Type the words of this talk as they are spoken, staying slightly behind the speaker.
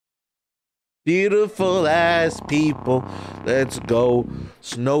Beautiful ass people. Let's go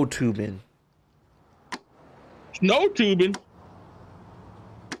snow tubing. Snow tubing?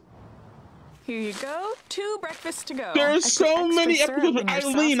 Here you go. 2 breakfasts to go. There's so many episodes with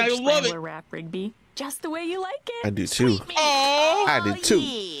Eileen. I love it. Wrap, Rigby. Just the way you like it. I do too. Oh, I do too.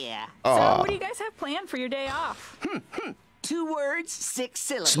 Yeah. So what do you guys have planned for your day off? 2 words, 6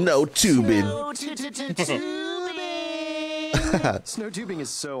 syllables. Snow tubing. Snow tubing is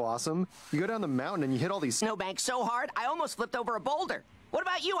so awesome. You go down the mountain and you hit all these Snowbanks so hard, I almost flipped over a boulder. What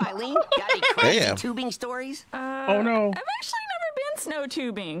about you, Eileen? Got any crazy Damn. tubing stories? oh no. I've actually never been snow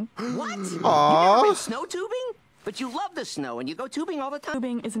tubing. What? You Aw. never been snow tubing? But you love the snow and you go tubing all the time.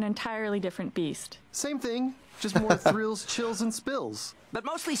 Tubing is an entirely different beast. Same thing, just more thrills, chills, and spills. But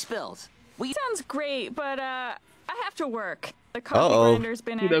mostly spills. Sounds great, but I have to work. The coffee Uh-oh. grinder's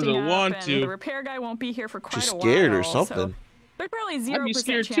been He acting doesn't up, want and to. the repair guy won't be here for quite She's a while. scared or So something. there's probably I'd 0% be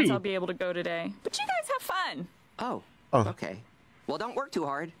scared chance too. I'll be able to go today. But you guys have fun. Oh. Oh. Okay. Well, don't work too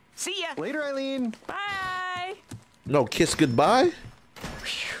hard. See ya. Later, Eileen. Bye. No kiss goodbye?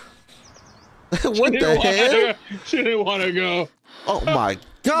 What the hell? She didn't want to go. Oh my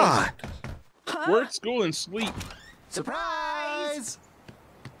god. Work, school, and sleep. Surprise!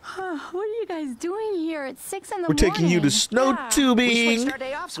 What are you guys doing here at 6 in the We're morning? taking you to snow Yeah. We tubing. switched our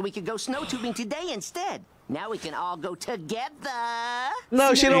day off so we could go snow tubing today instead. Now we can all go together.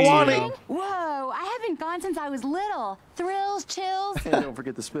 No, she don't want it. Whoa, I haven't gone since I was little. Thrills, chills. And don't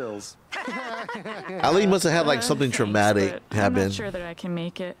forget the spills. Ali must have had like something Thanks, traumatic but I'm happen. not sure that I can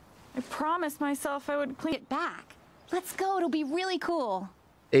make it. I promised myself I would clean Get back. Let's go, it'll be really cool.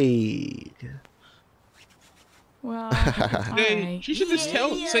 Hey. Well, Hey, alright. she should just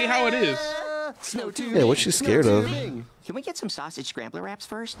say how it is. Snow tubing. Yeah, what's she scared snow of? tubing. Can we get some sausage scrambler wraps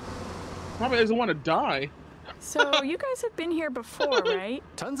first? Probably doesn't want to die. So you guys have been here before, right?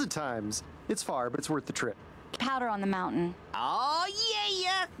 Tons of times. It's far, but it's worth the trip. Powder on the mountain. Oh,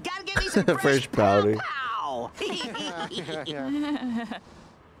 yeah. Gotta get me some fresh, Fresh powder. pow.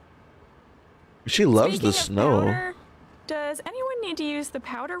 She loves Speaking the of snow. powder, does anyone need to use the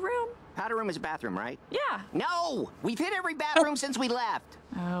powder room? Powder room is a bathroom, right? Yeah. No, we've hit every bathroom since we left.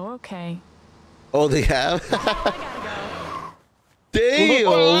 Oh, okay. Oh, they have? I gotta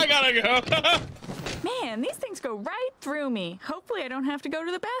Oh, I Damn. gotta go. go. Man, these things go right through me. Hopefully I don't have to go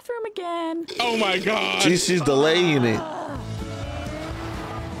to the bathroom again. Oh my god. She's delaying it.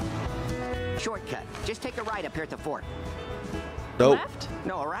 Shortcut. Just take a right up here at the fort. Nope. Left?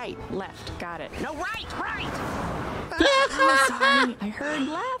 No, a right. Left. Got it. No, right. Oh, sorry. I heard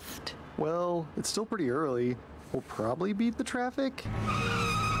left. Well, it's still pretty early. We'll probably beat the traffic.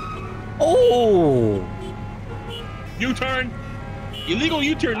 Oh. U-turn. Illegal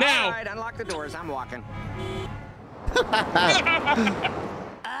U-turn now. All right, unlock the doors. I'm walking.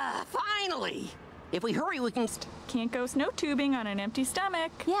 Finally. If we hurry, we can... Can't go snow tubing on an empty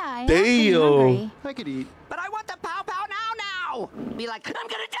stomach. Yeah, I am pretty Damn. hungry. I could eat. But I want the pow-pow now. Be like, I'm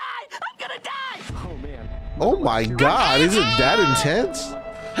gonna die. I'm gonna die. Oh, man. Oh my god. Is it that intense?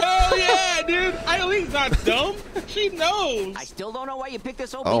 Hell yeah, dude. Eileen's not dumb. She knows. I still don't know why you picked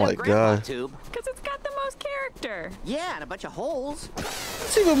this old Oh beat-up my grandpa God. tube. Because it's got the most character. Yeah, and a bunch of holes.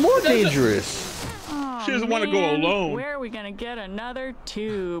 It's even more dangerous. Oh, She doesn't wanna go man. alone. Where are we going to get another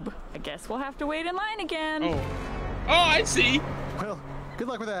tube? I guess we'll have to wait in line again. Oh, I see. Well, good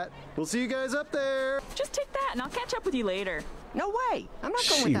luck with that. We'll see you guys up there. Just take that and I'll catch up with you later. No way. I'm not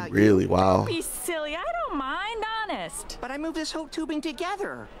going She without you. really, wow. Be silly. I don't mind, honest. But I moved this whole tubing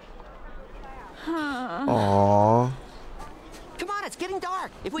together. Aww. Come on, it's getting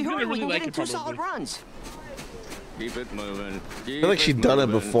dark. If we You're hurry, gonna we can really get like in it, 2 solid probably. runs. Keep it moving. I feel like she'd done it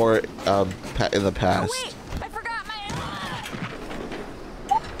before in the Oh, past. wait. I forgot my...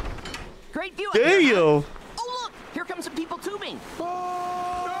 Great view. up here, huh? Damn. Oh, look. Here comes some people tubing.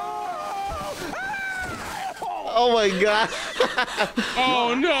 Oh my god.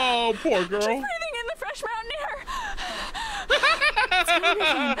 Oh no, poor girl. Breathing in the fresh mountain air.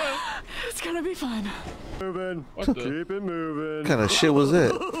 It's gonna be fun. Moving. What the? Keep it moving. What kind of shit was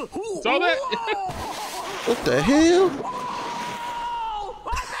that? Saw that? What the hell?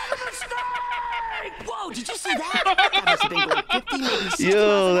 Whoa, did you see that? That must have been going 50, maybe 60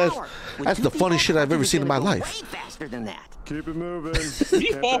 Yo, miles an hour. With that's 2 the feet funniest back, shit I've I ever think seen in it's my gonna go life. Way faster than that. Keep it moving. If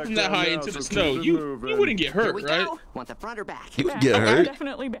you fall from that high into the snow, you wouldn't get Here hurt, we right? go. Want the front or back? You could get hurt.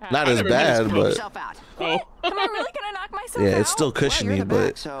 Definitely bad. Not as never bad, been Knock but yourself out. Oh. Am I really gonna knock myself yeah, out? it's still Well, you're in cushiony, the back,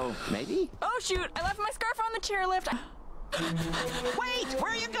 but so maybe. Oh shoot! I left my scarf on the chairlift. Wait,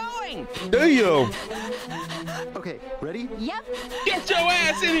 where are you going? Damn. Okay, ready? Yep. Get your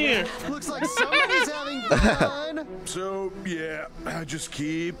ass in here. Looks like somebody's having fun. So, yeah, I just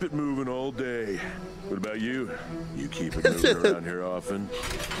keep it moving all day. What about you? You keep it moving around here often?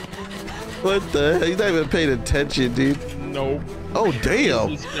 What the hell? He's not even paying attention, dude. Nope. Oh,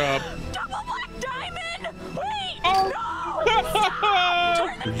 damn. This job. Double black diamond! Wait! Oh.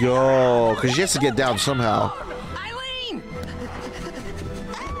 No! Yo, because she has to get down somehow. Eileen!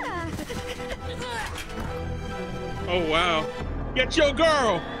 Oh, wow. Get your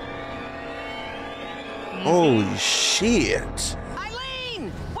girl. Holy shit.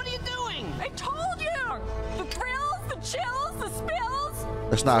 Eileen! What are you doing? I told you! The thrills, the chills, the spills!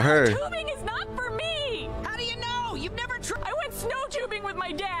 That's not her. Tubing is not for me! How do you know? You've never tried. I went snow tubing with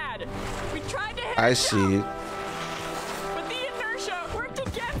my dad! We tried to hit I a see. jump, but the inertia worked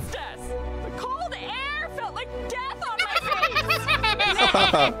against us! The cold air felt like death on my face!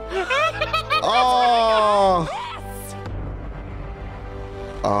 Oh. Yes!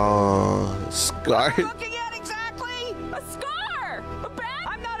 Oh, scarred. Looking at exactly? A scar! A bad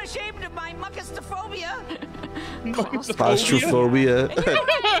I'm not ashamed of my muckostophobia. Claustrophobia.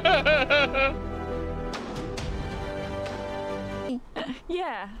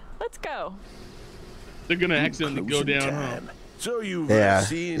 Yeah, let's go. They're gonna accidentally go Closing down, huh? time. So you've Yeah,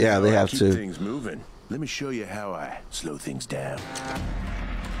 seen yeah, how they I have keep to. things moving. Let me show you how I slow things down.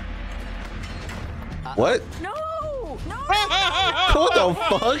 What? No! No! What the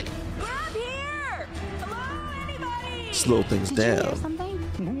fuck? Grab here! Hello, anybody? Slow things Did you hear down.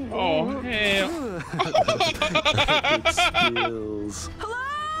 something? Oh, hell. Skills.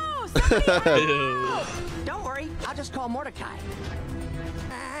 Hello! Somebody help! Don't worry, I'll just call Mordecai.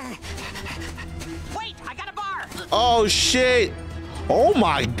 Wait, I got a bar. Oh shit. Oh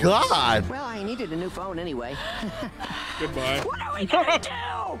my god. Well, I needed a new phone anyway. Goodbye. What are we gonna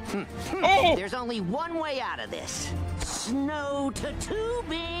do? Oh! There's only one way out of this. Snow to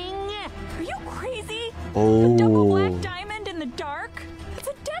tubing. Are you crazy? Oh. A double black diamond in the dark? It's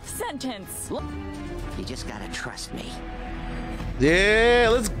a death sentence. Look, you just gotta trust me. Yeah,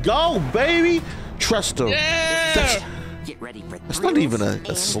 let's go, baby. Trust him. Yeah! Get ready for That's not even a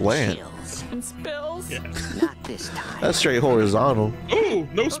thrills slant. and chills. And spills. Not this time. That's straight horizontal. Ooh,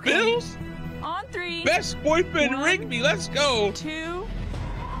 no spills? On 3. Best boyfriend One. Rigby, let's go. 2.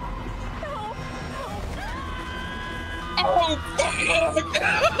 No. Oh, fuck.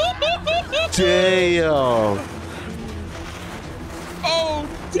 Damn. Oh,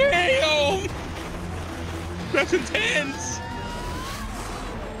 damn. That's intense.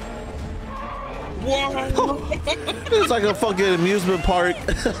 Wow. It's like a fucking amusement park.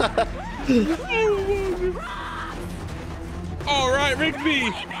 All right,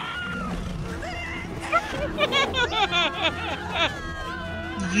 Rigby.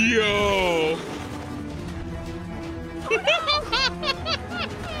 Yo.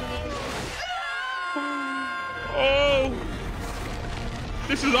 Oh,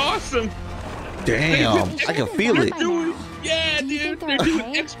 this is awesome. Damn. I can feel it. Yeah, Do you dude, think they're they're doing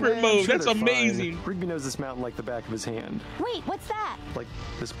okay? expert I'm mode. sure That's they're fine. amazing. Rigby knows this mountain like the back of his hand. Wait, what's that? Like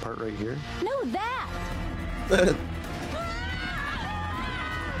this part right here. No, that.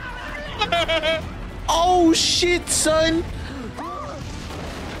 Oh shit, son.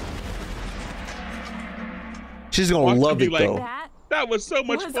 She's gonna Watch love him it be like, though. That That was so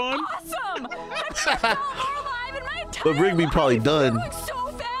much was fun. awesome! I've never felt more alive in my entire But Rigby probably life. done. Going so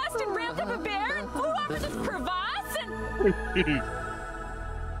fast and ramped up a bear and flew over this crevasse and...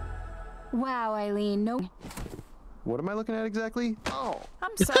 Wow, Eileen, no. What am I looking at exactly? Oh,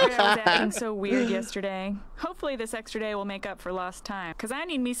 I'm sorry I was acting so weird yesterday. Hopefully this extra day will make up for lost time. Because I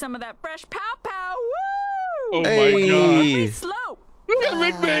need me some of that fresh pow-pow. Woo! Oh my Hey. god. Slow. Look at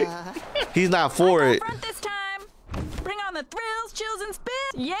Rigby. He's not for it. Front this time. Bring on the thrills, chills, and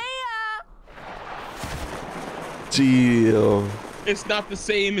spins. Yeah! Deal. It's not the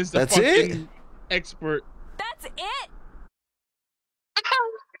same as the That's fucking it? expert. That's it!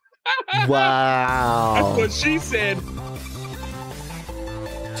 Wow. That's what she said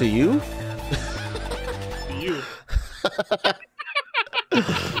To you? to you.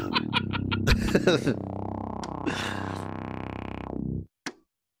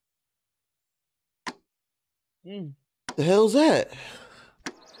 The hell's that?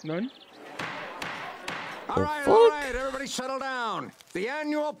 None? The fuck? everybody settle down. The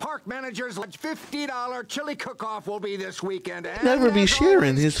annual park manager's $50 chili cook-off will be this weekend. And Never be as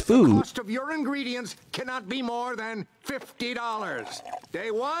sharing always, his the food. cost of your ingredients cannot be more than $50.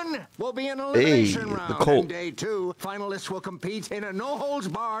 Day 1 will be an elimination round. And day 2, finalists will compete in a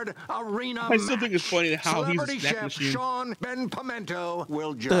no-holds-barred arena I still think it's funny how he's a Celebrity snack chef machine. Sean Ben Pimento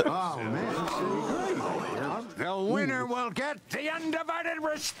will judge. Oh, man. The winner will get the undivided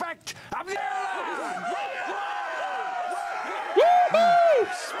respect of the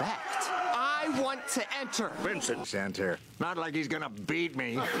Respect. I want to enter. Vincent's enter. Not like he's gonna beat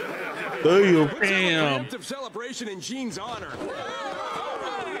me. Damn. Celebration in Gene's honor.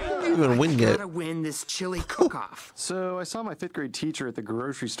 You're gonna win yet. Gotta win this chili cook-off. So I saw my 5th grade teacher at the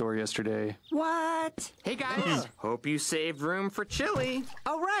grocery store yesterday. What? Hey guys, hope you saved room for chili.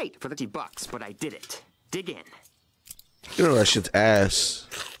 Oh right, for the $50, but I did it. Dig in. You know that shit's ass.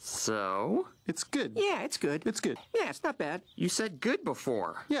 So? It's good. Yeah, it's good. It's good. Yeah, it's not bad. You said good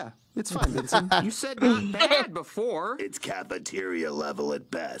before. Yeah, it's fine, Vincent. You said not bad before. It's cafeteria level at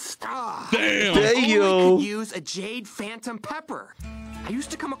best. Ah, Damn. There I you only go. could use a jade phantom pepper. I used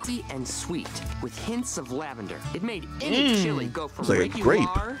to come across and sweet with hints of lavender. It made any chili go from It's like a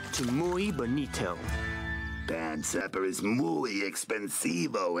regular grape. to muy bonito. Pan pepper is muy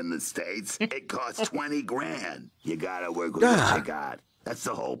expensivo in the States. It costs 20 grand. You gotta work with what you got. That's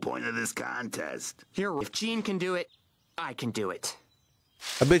the whole point of this contest. Here, if Gene can do it, I can do it.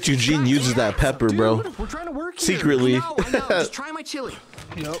 I bet you Gene uses that pepper, bro. Dude, we're trying to work here. Secretly. I know. Just try my chili.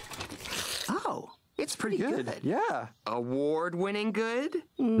 Yep. Oh, it's pretty good. Yeah. Award-winning good?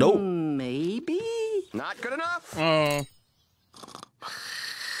 Nope. Maybe. Not good enough.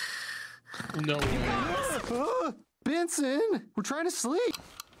 No way. Benson, we're trying to sleep.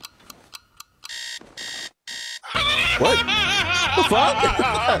 What? The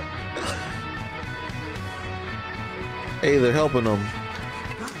fuck? Hey, they're helping him.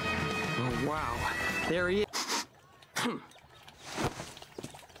 Oh, wow. There he is.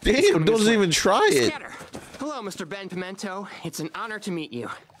 Damn, don't even try it. Scatter. Hello, Mr. Ben Pimento. It's an honor to meet you.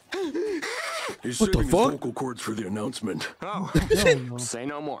 He's What the saving his fuck? vocal cords for the announcement. Oh, say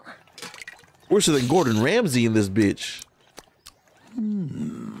no more. Worse than Gordon Ramsay in this bitch.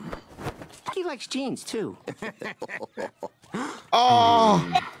 He likes jeans, too.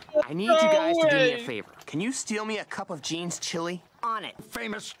 Oh, I need you guys to do me a favor. Can you steal me a cup of Gene's chili? On it.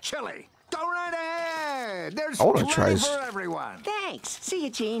 Famous chili. Go right ahead. There's I wanna plenty try this. for everyone. Thanks. See you,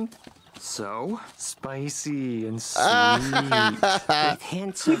 Gene. So? Spicy and sweet. With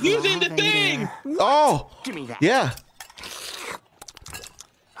hints of Using the thing. oh, Give me that. yeah.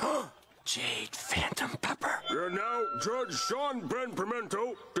 Jade Phantom Pepper. And now, Judge Sean Ben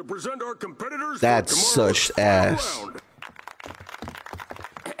Pimento to present our competitors. That's for tomorrow's such final ass. round.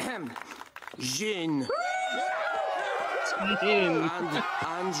 Gene. And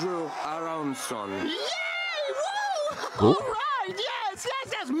Andrew Aronson. Oh. Right, yes,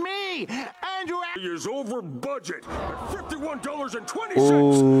 that's me. Andrew. He is over budget at $51.20.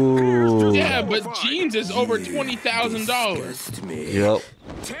 Ooh. Yeah, but Jeans is over $20,000. Yep.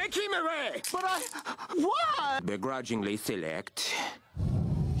 Take him away. But what? Begrudgingly select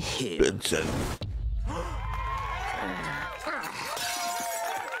him. Benson.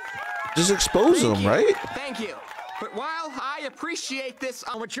 Just expose him, right? Thank you. But while I appreciate this,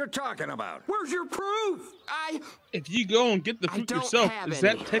 What you're talking about? where's your proof? If you go and get the I fruit don't yourself, have is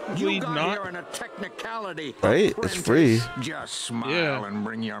any. that technically You got not? here in a technicality. Right? It's Apprentice. free. Just smile Yeah. and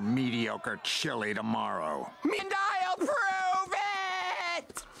bring your mediocre chili tomorrow. And I'll prove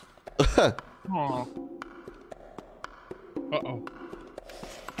it! Aw. Uh-oh.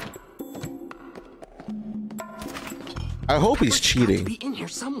 I hope he's Got to cheating. be in here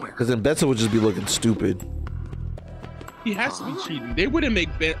somewhere. Because then Benson would just be looking stupid. He has to be cheating. They wouldn't make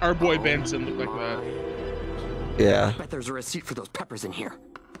our boy Benson look like that. Yeah. Bet there's a receipt for those peppers in here.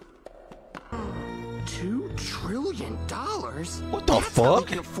 $2 trillion? What the That's how we fuck?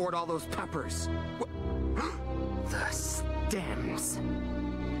 can afford all those peppers. The stems.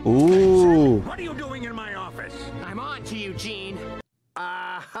 Ooh. What are you doing in my office? I'm on to you, Gene.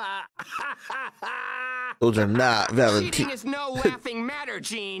 Those are not Cheating Valentine. is no laughing matter,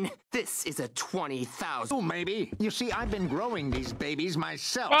 Gene. This is a 20,000. Oh, maybe. You see, I've been growing these babies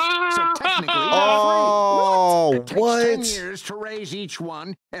myself. Ah! So technically, Oh, it takes 10 what? years to raise each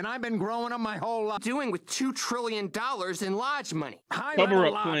one, and I've been growing them my whole life. Doing with $2 trillion in lodge money. High Cover level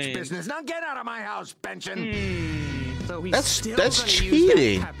up lodge plan. business. Now get out of my house, Benson. So he's That's still cheating. gonna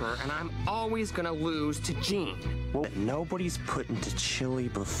use that pepper, and I'm always gonna lose to Gene. That nobody's put into chili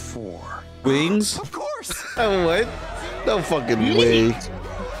before. Wings? Of course. Oh, what? No fucking way.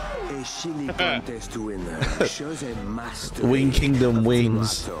 A a chili contest winner shows a master. Wing Kingdom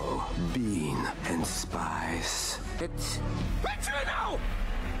wings. Tomato, bean, and spice. It's now.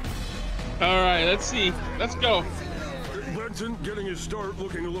 All right, let's see. Let's go. Benson getting his start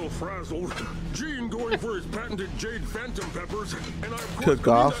looking a little frazzled. Gene going for his patented Jade Phantom peppers. And I cook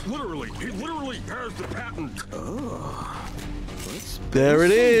off. He literally has the patent. Oh, there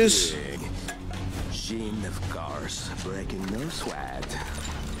it is. Gene, of course, breaking no sweat.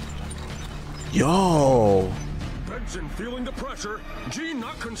 Yo. Benson feeling the pressure. Gene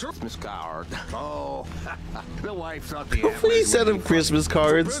not concerned. Christmas card. Oh, the wife thought the Please send him Christmas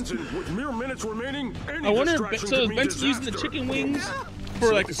cards. Benson, with mere minutes remaining, I wonder if so is Benson using the chicken wings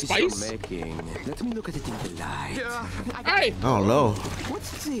for like a spice? Let me look at it in the light. Hey! I don't know.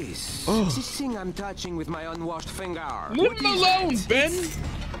 What's this? Oh. This thing I'm touching with my unwashed finger. Leave him alone, Ben!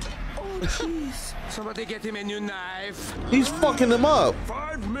 Oh, jeez. Somebody get him a new knife. He's fucking them up.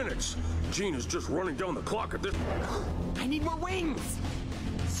 5 minutes. Gene is just running down the clock at this. I need more wings.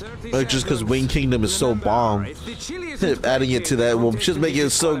 Like just because Wing Kingdom is so bomb, adding it to that will just make it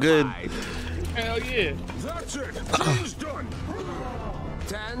so good. Hell yeah. That's it. Gene's done.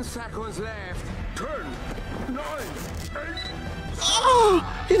 10 seconds left. 10, 9, 8.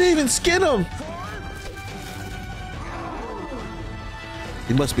 Oh, he didn't even skin him.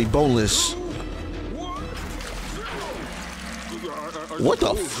 He must be boneless. What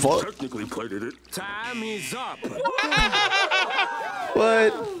the fuck? Technically plated it. Time is up.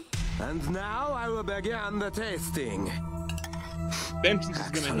 What? And now I will begin the tasting. Benson's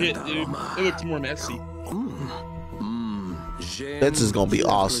is gonna hit, dude. It looks more messy. This is gonna be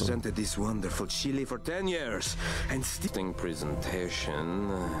awesome. Presented this wonderful chili for 10 years, and sticking presentation.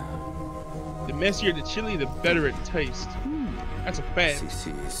 The messier the chili, the better it tastes. That's a fact. This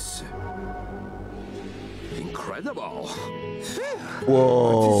is incredible.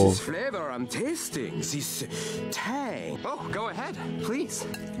 Whoa. This is flavor I'm tasting. This tang. Oh, go ahead, please.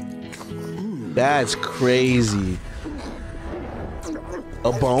 That's crazy.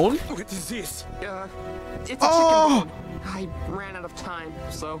 A bone? What is this? It's a chicken bone. I ran out of time,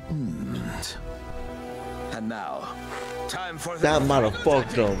 so. And now, time for that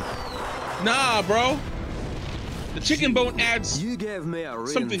motherfucker though. Nah, bro. The chicken bone adds you gave me a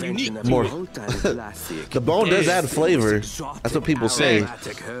something unique. More. The bone does add flavor. That's what people say.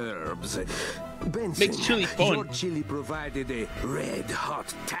 Benson, makes chili fun. Your chili provided a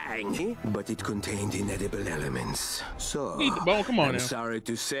red-hot tang, but it contained inedible elements. So, eat the bone. Come on I'm now. sorry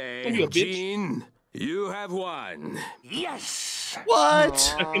to say, Don't be a bitch. Gene, you have won. Yes. What?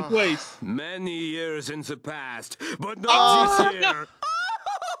 Second place. Many years in the past, but not this year.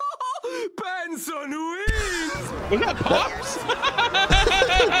 Benson wins. Was that Pops?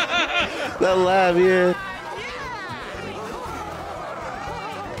 That laugh, yeah.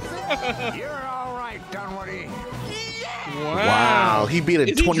 You're all right, Dunwoody. Wow, he beat a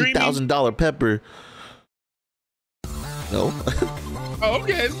 $20,000 pepper. No. Oh,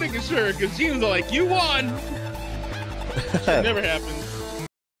 okay, I was making sure, because Gene was like, you won. Should never happen.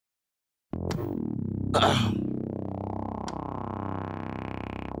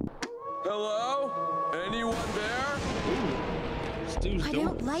 Hello? Anyone there? I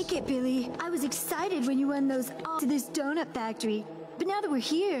don't like it, Billy. I was excited when you won those to this donut factory. But now that we're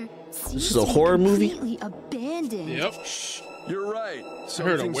here, This is a horror movie? completely abandoned. Yep. You're right. I heard a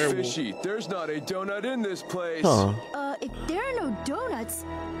Something's werewolf. fishy. There's not a donut in this place. Huh. If there are no donuts,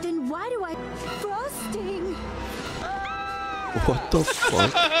 then why do I frosting? What the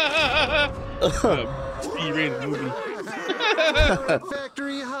fuck? B-rated movie.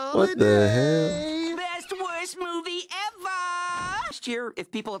 Factory holiday. What the hell? Best worst movie ever! Last year, if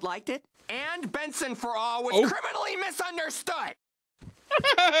people had liked it, and Benson for All was criminally misunderstood.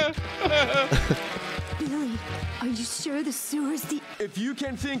 Billy, are you sure the sewer's the... If you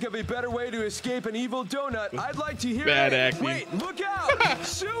can think of a better way to escape an evil donut, I'd like to hear Bad it. acting. Wait, look out!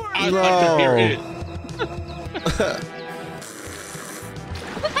 Sewer! I'd like to hear it.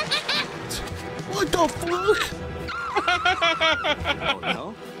 What the fuck? Oh,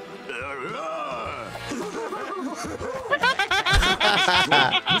 no?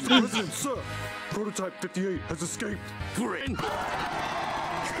 Mr. President, sir, prototype 58 has escaped.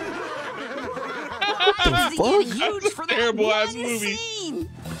 The fuck? Huge for that Terrible one ass movie. scene.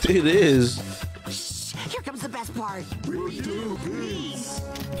 It is. Here comes the best part.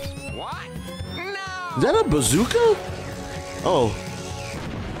 What? No! Is that a bazooka? Oh.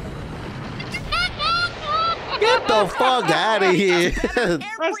 Get Get the fuck out of here. That's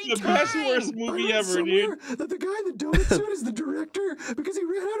the best worst movie ever, dude. That the guy in the donut suit is the director because he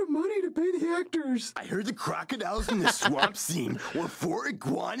ran out of money to pay the actors. I heard the crocodiles in the swamp scene were 4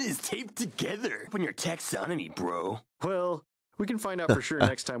 iguanas taped together. When your tech's on me, bro. Well, we can find out for sure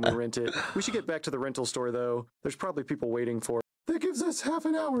next time we rent it. We should get back to the rental store, though. There's probably people waiting for it. That gives us half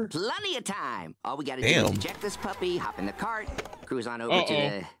an hour. Plenty of time. All we gotta do is eject this puppy, hop in the cart, cruise on over to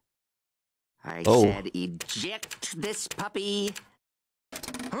the... I said eject this puppy.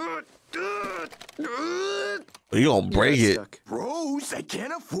 You gonna break it. Bros, I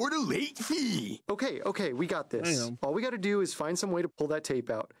can't afford a late fee. Okay, we got this. All we gotta do is find some way to pull that tape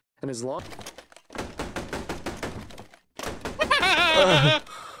out. And as long...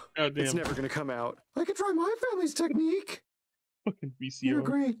 It's never gonna come out. I could try my family's technique. Fucking VCR. You're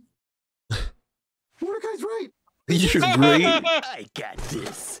great. Mordecai's right. You're great. I got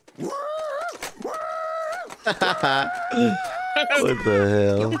this. What the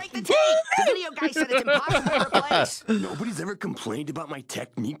hell? You break the tape. The video guy said it's impossible to replace. Nobody's ever complained about my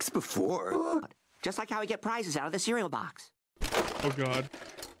techniques before. Just like how we get prizes out of the cereal box. Oh God.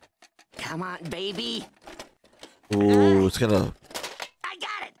 Come on, baby. Ooh, it's gonna... I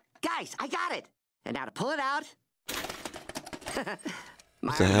got it. Guys, I got it. And now to pull it out.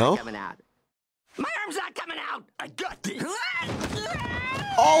 What the hell? Coming out. My arm's not coming out. I got this.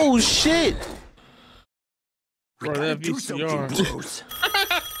 Oh shit! Bro, that VCR.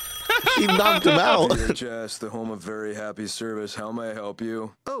 He knocked him out. VHS, the home of very happy service. How may I help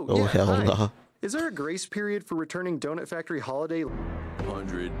you? Oh yeah, hell hi. no. Is there a grace period for returning Donut Factory holiday?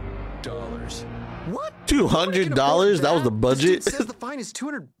 $100. What? $200? That was the budget? It says the fine is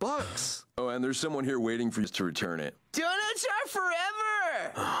 $200. Oh, and there's someone here waiting for you to return it. Donuts are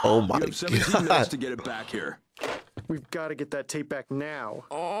forever. Oh my You have 17 minutes God. to get it back here. We've got to get that tape back now.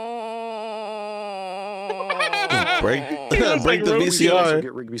 Break the VCR.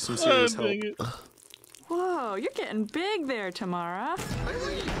 Get Rigby some serious help. Whoa, you're getting big there, Tamara.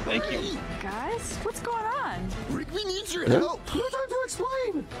 Thank you. Guys, what's going on? Rigby needs your help. No time to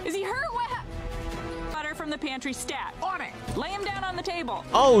explain. Is he hurt? What? Butter from the pantry stat. On it. Lay him down on the table.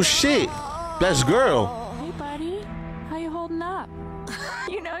 Oh shit! That's girl. Hey, buddy. How you holding up?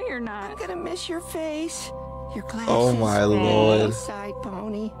 You know you're not. I'm gonna miss your face. Your glasses. Oh my lord. Side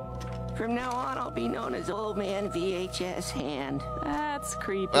pony. From now on, I'll be known as Old Man VHS Hand. That's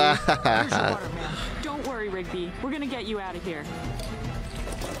creepy. Here's your water, man. Don't worry, Rigby. We're gonna get you out of here.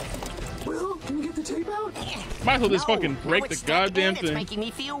 Will, can you get the tape out? Might as well just fucking break the goddamn It's thing. making me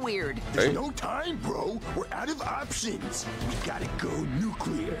feel weird. There's no time, bro. We're out of options. We gotta go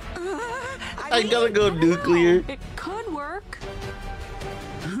nuclear. I gotta go nuclear. It could work.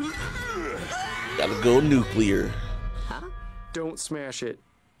 Gotta go nuclear. Huh? Don't smash it.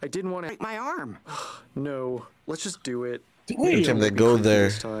 I didn't want to Break my arm. No, let's just do it. Every time they go there,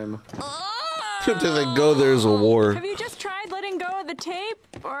 This time. every time they go there's a war. Have you just tried letting go of the tape,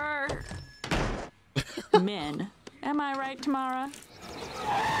 or men? Am I right, Tamara?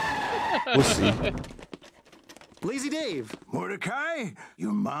 We'll see. Lazy Dave. Mordecai,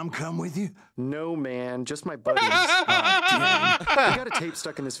 your mom come with you? No, man, just my buddies. I got a tape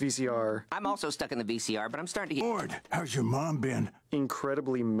stuck in this VCR. I'm also stuck in the VCR, but I'm starting to get... Lord, how's your mom been?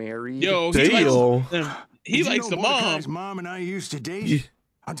 Incredibly married. Yo, he likes the mom. Mordecai's mom and I used to date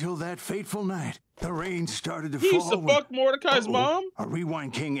until that fateful night. The rain started to fall. He used to fuck Mordecai's mom? A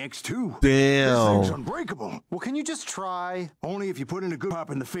Rewind King X2. Damn. This thing's unbreakable. Well, can you just try? Only if you put in a good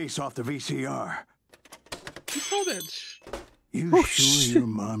pop in the face off the VCR. You saw that? You sure your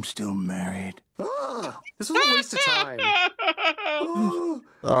mom's still married? This was a waste of time. We've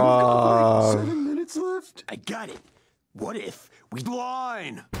got like 7 minutes left. I got it. What if we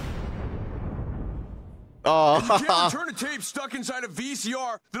line? Oh. You can't return a tape stuck inside a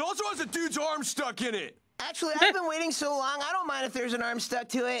VCR that also has a dude's arm stuck in it. Actually, I've been waiting so long, I don't mind if there's an arm stuck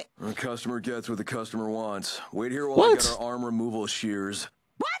to it. The customer gets what the customer wants. Wait here while I get our arm removal shears.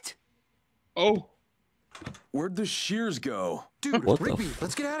 What? Oh. Where'd the shears go? Dude, What Rigby,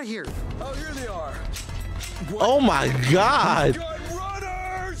 let's get out of here. Oh, here they are. Oh my God.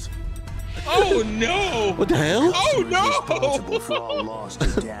 Runners! Oh no! What the hell? Oh Responsible no! for all lost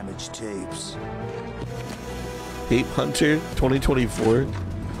and damaged tapes. Tape Hunter 2024. Yay,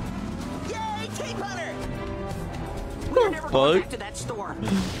 Tape Hunter! We're never going back to that store.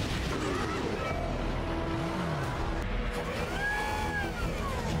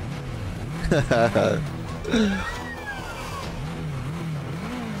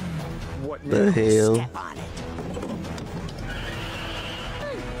 What the now? hell? Step on it.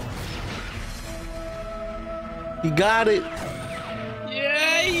 You got it.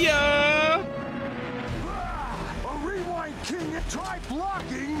 Yeah. Try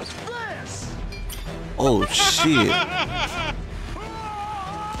blocking this. Oh shit.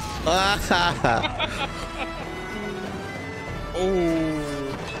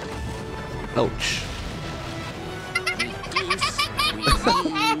 Oh. Ouch.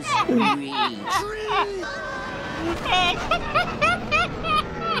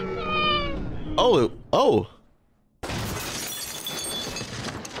 Oh.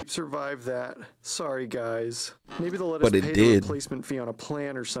 Survive that. Sorry, guys. Maybe they'll let us But it pay did. the replacement fee on a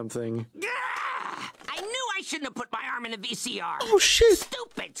plan or something. I knew I shouldn't have put my arm in the VCR. Oh shit.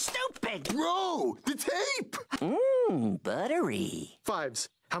 Stupid. Bro, the tape! Buttery. Fives,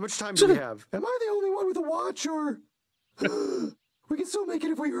 how much time do we have? Am I the only one with a watch, or... we can still make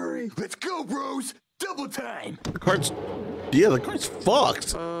it if we hurry. Let's go, bros! Double time! The car's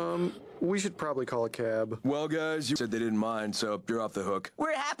fucked. We should probably call a cab. Well, guys, you said they didn't mind, so you're off the hook.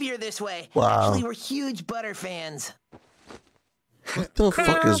 We're happier this way. Wow. Actually, we're huge Butter fans. What the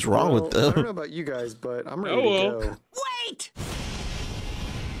fuck is wrong with I don't know them? about you guys, but I'm ready to go. Wait!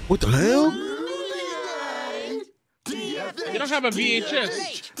 What the hell? They don't have a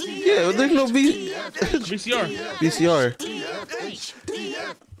VHS. Yeah, there's no VCR. VCR.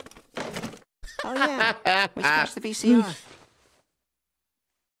 Oh yeah, we scratched the VCR.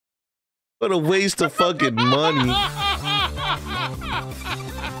 What a waste of fucking money.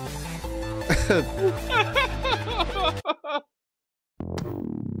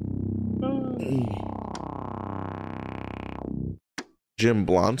 Jim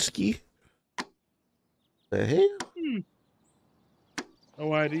Blonsky? The hell?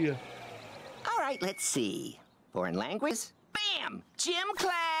 No idea. All right, let's see. Foreign language. Bam! Gym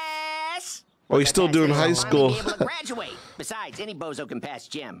class. Oh, he's still doing high school. Be able to graduate. Besides, any bozo can pass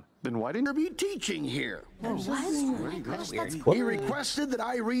gym. Then why didn't Be teaching here. What? He requested that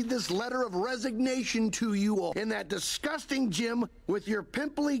I read this letter of resignation to you all in that disgusting gym with your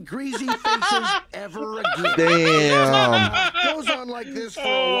pimply, greasy faces ever again. Damn. Goes on like this for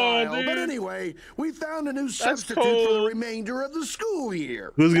a while, but anyway, we found a new substitute for the remainder of the school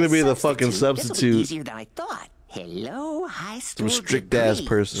year. Who's gonna be the fucking This will be substitute? easier than I thought. Hello, high school. Some strict ass degree.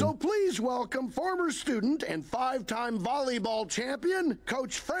 person. So please welcome former student and 5-time volleyball champion,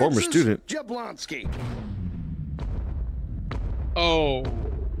 Coach Francis Former student. Jablonski. Oh.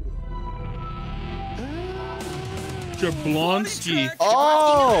 Jablonski.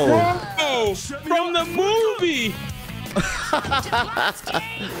 Oh. From the movie.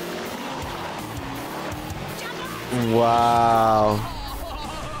 Wow.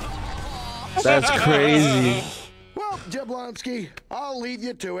 That's crazy. Well, Jablonski, I'll leave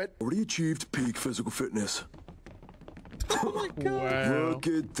you to it. Already achieved peak physical fitness. Wow. Look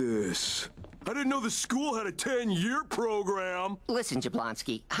at this. I didn't know the school had a 10-year program. Listen,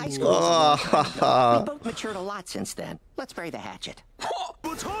 Jablonski, high school is a long time ago. We both matured a lot since then. Let's bury the hatchet.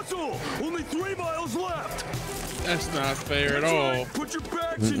 Let's hustle! Only 3 miles left! That's not fair at all. Put your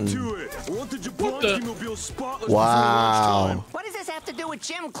backs into it! I want the Jablonski mobile spotless Wow. before lunchtime. What does this have to do with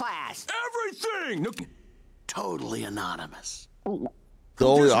gym class? Everything! No, Totally anonymous. The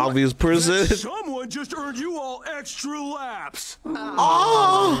only obvious person. someone just earned you all extra laps!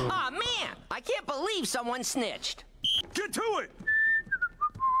 Oh man, I can't believe someone snitched. Get to it!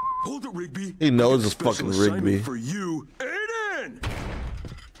 Hold it, Rigby. He knows I it's got a fucking special Rigby. assignment for you, Aiden!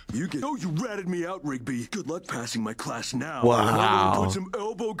 You ratted me out, Rigby. Good luck passing my class now. Wow. Put some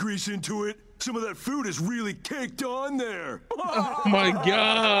elbow grease into it. Some of that food is really caked on there. Oh my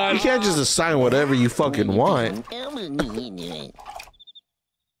god. You can't just assign whatever you fucking want. I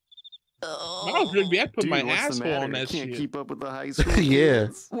was Rigby. I put my what's the asshole matter? on that Can't shit. keep up with the high school. Yeah.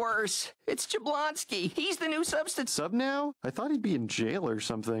 Worse, it's Jablonski. He's the new substitute. Sub now? I thought he'd be in jail or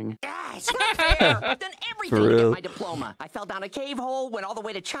something. Ah, it's not fair. I've done everything For to get real. my diploma. I fell down a cave hole, went all the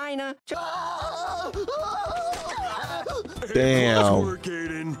way to China. Damn. Classwork,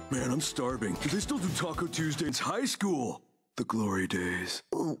 Aiden. Man, I'm starving. Do they still do Taco Tuesday in high school? The glory days.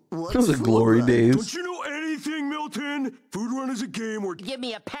 Those are glory days. Don't you know anything, Milton? Food Run is a game where... Give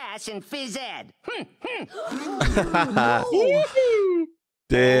me a pass in phys ed.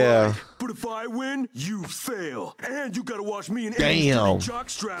 Damn. But if I win, you fail. And you gotta watch me and Damn. Aiden jock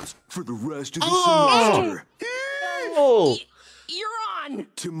straps for the rest of the semester. Oh. You're on.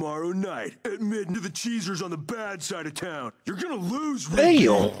 Tomorrow night at midnight to the Cheesers on the bad side of town. You're gonna lose, Ricky.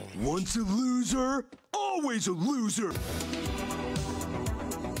 Damn. Once a loser, always a loser.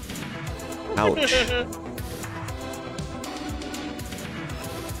 Ouch.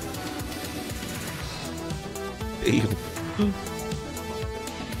 Damn.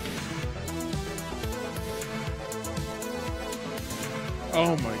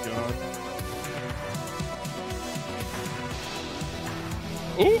 Oh my god.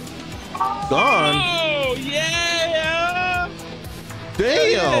 Ooh. Gone. Oh yeah.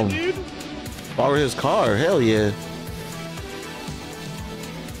 Damn. Yeah, dude. Borrow his car. Hell yeah.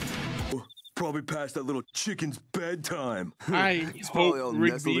 Probably past that little chicken's bedtime. I hope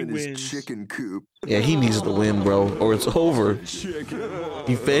Rigby wins. Chicken coop. Yeah, he needs to win, bro, or it's over.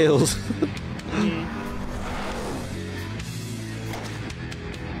 He fails.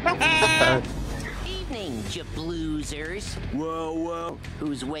 Evening, jabloozers. Well.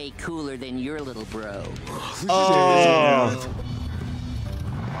 Who's way cooler than your little bro? Oh.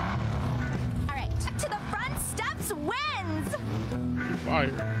 All right, to the front steps wins.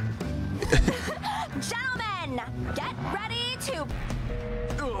 Fire. Gentlemen, get ready to.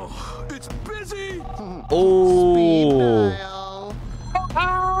 Oh, it's busy. Oh.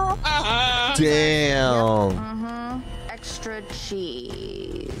 Damn. Extra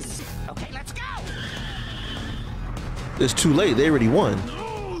cheese. Okay, let's go. It's too late. They already won.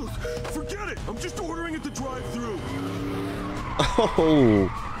 No, forget it. I'm just ordering at the drive-thru. Oh.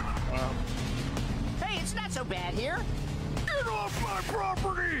 Hey, it's not so bad here. Get off my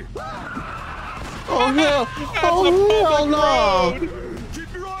property. Oh hell! Oh hell no!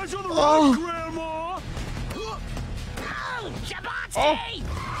 Keep your eyes on the road, Grandma. Oh, Jabotsky!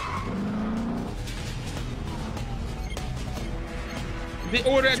 They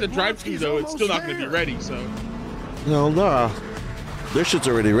order at the drive-thru though. It's still not gonna be ready. So. No, nah. Their shit's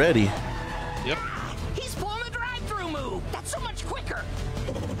already ready. Yep. He's pulling the drive-thru move. That's so much quicker.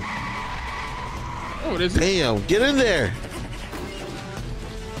 Oh, it is. Damn! Get in there!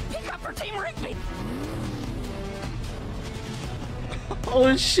 Pick up for Team Rigby.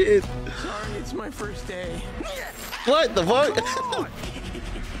 Oh shit! Sorry, it's my first day. What the fuck?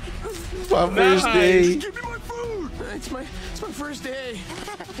 My first day. Give me my food. It's my first day.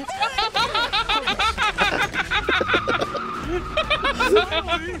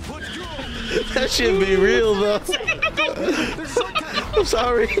 That should be real though. I'm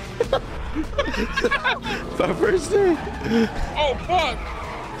sorry. My first day. Oh fuck!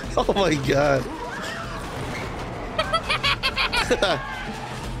 Oh my god.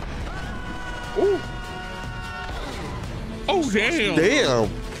 Ooh. Oh damn! Damn.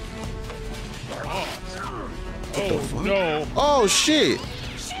 Oh no! Oh shit!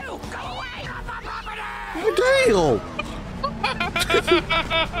 Shoo, go away off my property! Oh damn!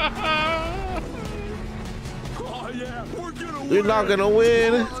 Oh yeah, we're gonna win. You're not gonna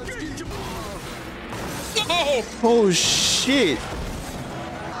win. Oh! Oh shit!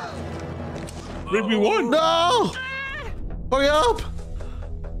 Rigby won! No! Hurry up!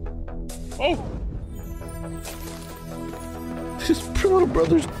 Oh! His little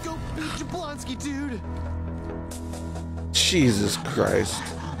brothers. Go beat Jablonski, dude. Jesus Christ!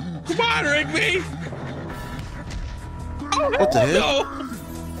 Come on, Rigby! What the hell?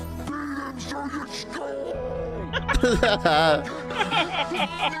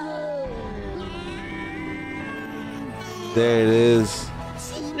 There it is.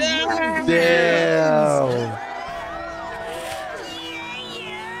 Yeah. Damn.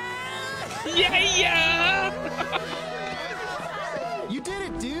 Yeah! You did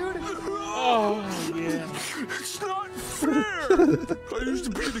it, dude. Oh yeah. It's not fair. I used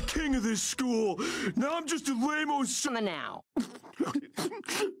to be the king of this school. Now I'm just a lame-o. Now.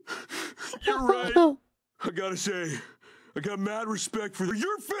 You're right. I gotta say, I got mad respect for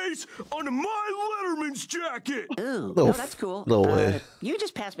your face on my Letterman's jacket. Ooh, No, no, that's cool. no way. You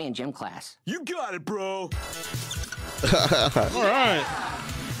just passed me in gym class. You got it, bro. All right.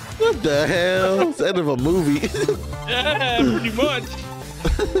 What the hell? It's the end of a movie. Yeah, pretty much.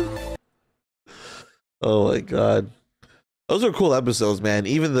 Oh my god. Those are cool episodes, man.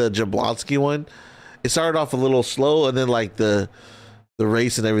 Even the Jablonski one, it started off a little slow, and then like the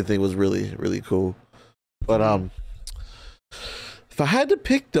race and everything was really, really cool. But if I had to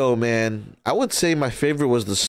pick though, man, I would say my favorite was the